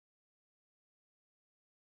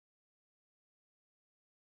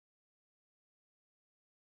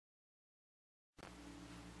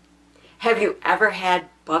Have you ever had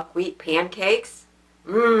buckwheat pancakes?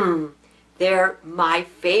 They're my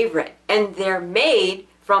favorite, and they're made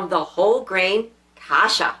from the whole grain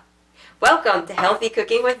Kasha. Welcome to Healthy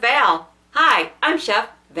Cooking with Val. Hi, I'm Chef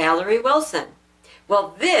Valerie Wilson.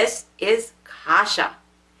 Well, this is Kasha.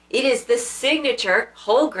 It is the signature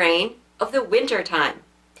whole grain of the winter time.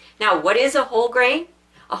 Now, what is a whole grain?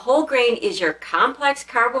 A whole grain is your complex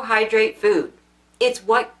carbohydrate food. It's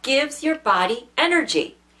what gives your body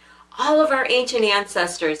energy. All of our ancient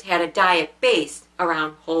ancestors had a diet based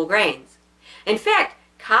around whole grains. In fact,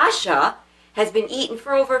 Kasha has been eaten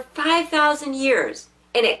for over 5,000 years,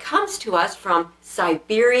 and it comes to us from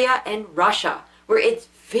Siberia and Russia, where it's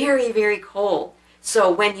very, very cold. So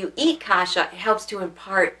when you eat Kasha, it helps to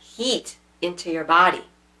impart heat into your body.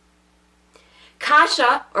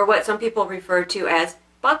 Kasha, or what some people refer to as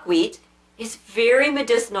buckwheat, is very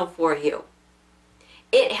medicinal for you.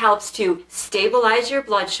 It helps to stabilize your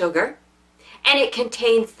blood sugar, and it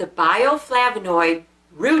contains the bioflavonoid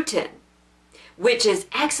rutin, which is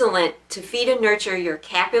excellent to feed and nurture your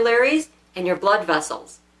capillaries and your blood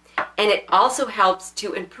vessels. And it also helps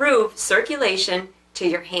to improve circulation to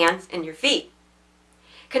your hands and your feet.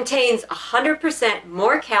 Contains 100%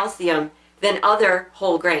 more calcium than other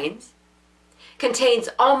whole grains. Contains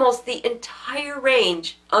almost the entire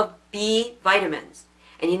range of B vitamins.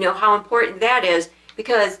 And you know how important that is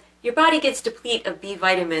because your body gets depleted of B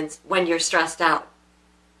vitamins when you're stressed out.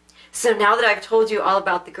 So now that I've told you all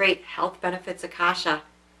about the great health benefits of Kasha,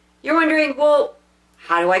 you're wondering, well,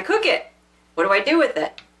 how do I cook it? What do I do with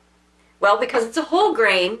it? Well, because it's a whole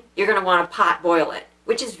grain, you're going to want to pot boil it,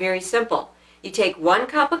 which is very simple. You take 1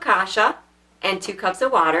 cup of Kasha and 2 cups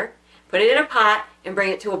of water, put it in a pot, and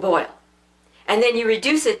bring it to a boil. And then you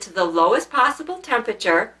reduce it to the lowest possible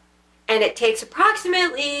temperature, and it takes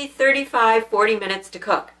approximately 35-40 minutes to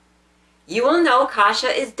cook. You will know Kasha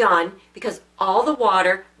is done because all the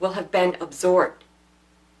water will have been absorbed.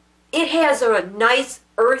 It has a nice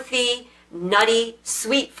earthy, nutty,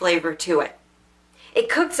 sweet flavor to it. It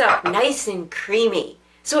cooks up nice and creamy,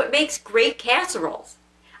 so it makes great casseroles.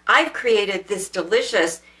 I've created this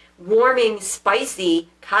delicious, warming, spicy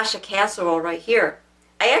Kasha casserole right here.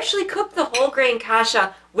 I actually cooked the whole grain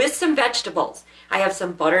Kasha with some vegetables. I have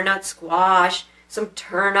some butternut squash, some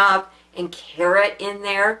turnip, and carrot in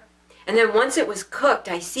there. And then once it was cooked,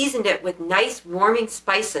 I seasoned it with nice warming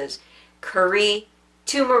spices, curry,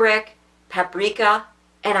 turmeric, paprika,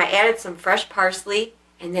 and I added some fresh parsley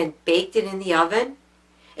and then baked it in the oven.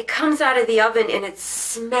 It comes out of the oven and it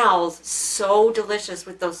smells so delicious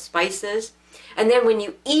with those spices. And then when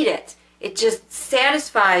you eat it, it just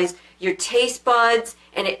satisfies your taste buds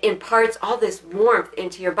and it imparts all this warmth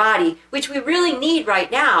into your body, which we really need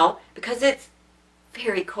right now because it's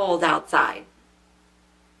very cold outside.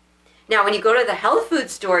 Now, when you go to the health food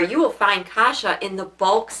store, you will find Kasha in the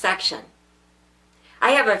bulk section.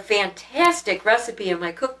 I have a fantastic recipe in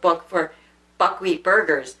my cookbook for buckwheat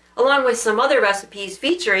burgers, along with some other recipes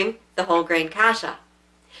featuring the whole grain Kasha.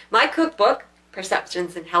 My cookbook,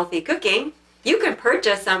 Perceptions in Healthy Cooking, you can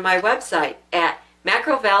purchase on my website at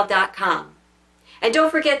macroval.com. And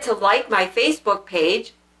don't forget to like my Facebook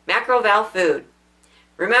page, Macroval Food.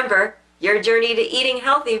 Remember, your journey to eating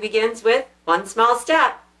healthy begins with one small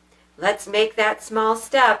step. Let's make that small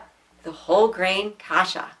step the whole grain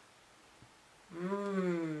Kasha.